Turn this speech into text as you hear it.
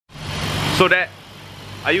So Dad,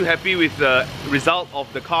 are you happy with the result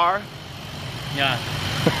of the car? Yeah.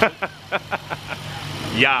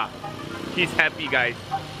 Yeah, he's happy, guys.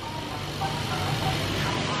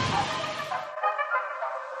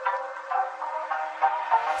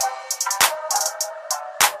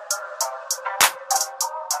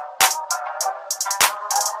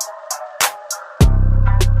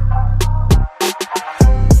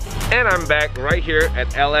 And I'm back right here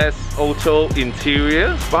at LS Auto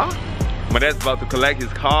Interior Spa. My dad's about to collect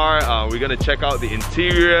his car. We're gonna check out the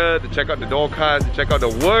interior, to check out the door cards, to check out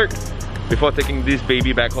the work before taking this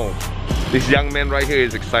baby back home. This young man right here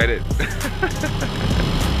is excited.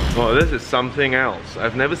 Well, this is something else.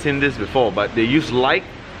 I've never seen this before, but they use light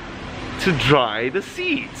to dry the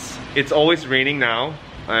seats. It's always raining now.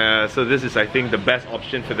 So this is, I think, the best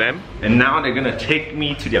option for them. And now they're gonna take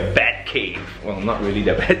me to their bat cave. Well, not really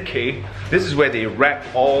their bat cave. This is where they wrap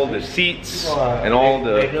all the seats and all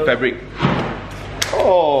the fabric.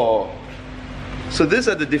 Oh! So these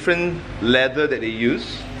are the different leather that they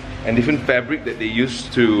use and different fabric that they use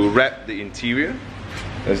to wrap the interior.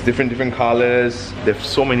 There's different colors. There's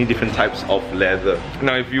so many different types of leather.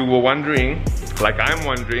 Now, if you were wondering, like I'm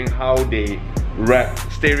wondering, how they wrap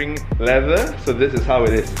steering leather, so this is how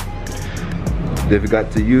it is. They've got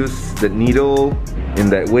to use the needle in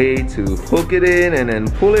that way to hook it in and then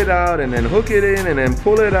pull it out and then hook it in and then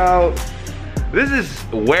pull it out. This is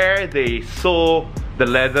where they sew the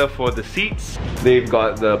leather for the seats. They've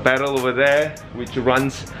got the pedal over there which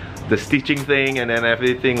runs the stitching thing, and then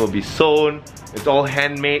everything will be sewn. It's all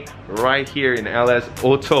handmade right here in LS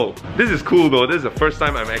Auto. This is cool though. This is the first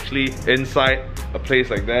time I'm actually inside a place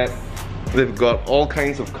like that. They've got all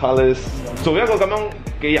kinds of colors. 做一個咁樣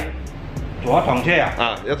幾日？做一堂車啊？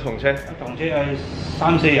啊，一堂車。一堂車係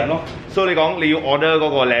3、4日咯。所以你講你要 order 嗰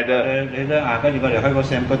個 leather。你咧啊，跟住我哋開個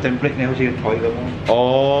sample template 咧，好似台咁咯。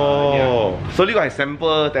哦，所以呢個係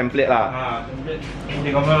sample template 啦。啊 ，template 好似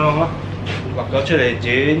咁樣咯，畫咗出嚟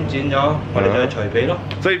剪咗，我哋再除皮咯。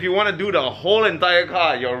So if you want to do the whole entire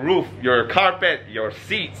car, your roof, your carpet, your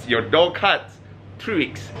seats, your door cuts, 3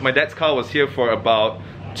 weeks. My dad's car was here for about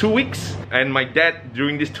 2 weeks, and my dad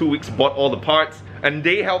during these 2 weeks bought all the parts, and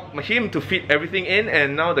they helped him to fit everything in,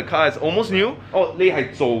 and now the car is almost new. Oh, 你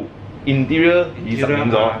係做 interior 20年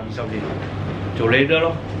咗？20年，做 leather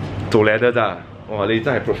咯，做 leather 咋？哇，你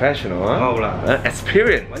真係 professional 啊！好啦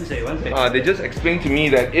，experience。揾食。They just explained to me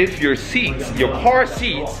that if your seats, your car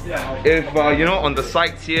seats, if you know on the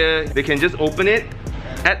sides here, they can just open it,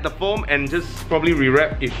 add the foam, and just probably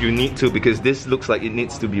rewrap if you need to, because this looks like it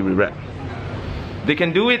needs to be rewrapped. They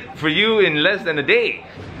can do it for you in less than a day.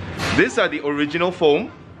 These are the original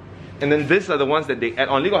foam, and then these are the ones that they add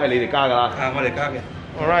on. 呢個係你哋加㗎啦。係我哋加嘅。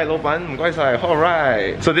Alright， 老闆唔該晒。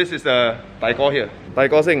Alright. So this is the 大哥 here. 大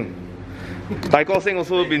哥星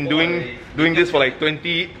also been doing this for like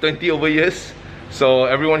 20 over years. So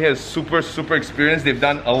everyone here is super experienced. They've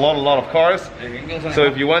done a lot of cars. So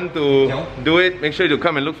if you want to do it, make sure to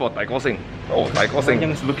come and look for 大哥星. Oh, 大哥星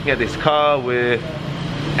is looking at this car with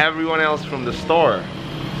everyone else from the store.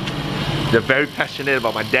 They're very passionate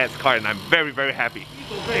about my dad's car, and I'm very happy.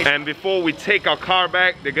 And before we take our car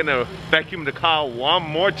back, they're gonna vacuum the car one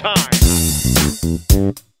more time.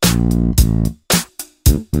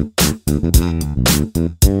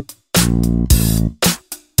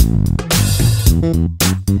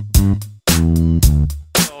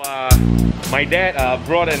 So my dad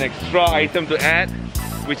brought an extra item to add,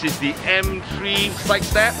 which is the M3 side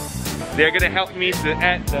step. They're gonna help me to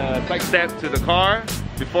add the side step to the car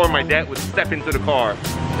before my dad would step into the car.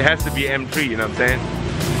 It has to be M3, you know what I'm saying?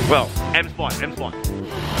 Well, M Sport.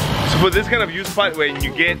 So for this kind of used part, when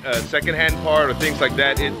you get a second-hand part or things like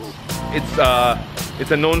that, it's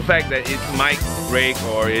a known fact that it might break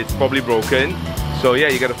or it's probably broken. So yeah,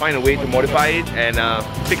 you gotta find a way to modify it and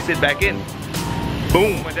fix it back in.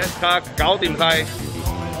 Boom! My dad's car 搞掂晒.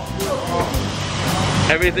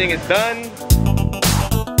 Everything is done.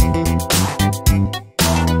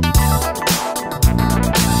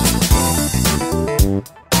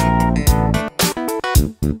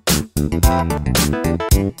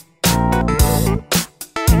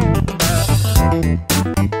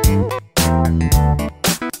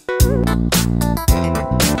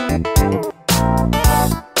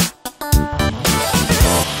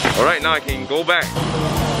 Alright, now I can go back.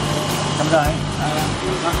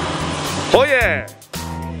 好嘢！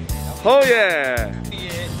好嘢！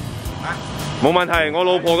冇問題，我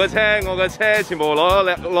老婆嘅車，我嘅車全部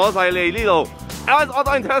攞晒嚟呢度。LS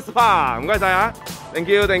Auto Interior Spa， 唔該晒啊 ！Thank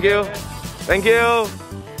you.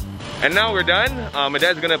 And now we're done. My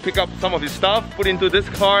dad's gonna pick up some of his stuff, put into this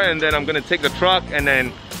car, and then I'm gonna take the truck, and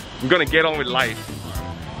then I'm gonna get on with life.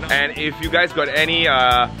 And if you guys got any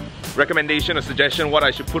recommendation or suggestion what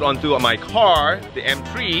I should put onto my car, the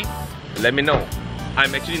M3, let me know.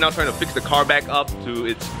 I'm actually now trying to fix the car back up to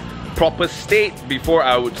its proper state before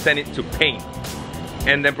I would send it to paint.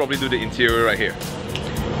 And then probably do the interior right here.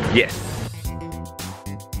 Yes.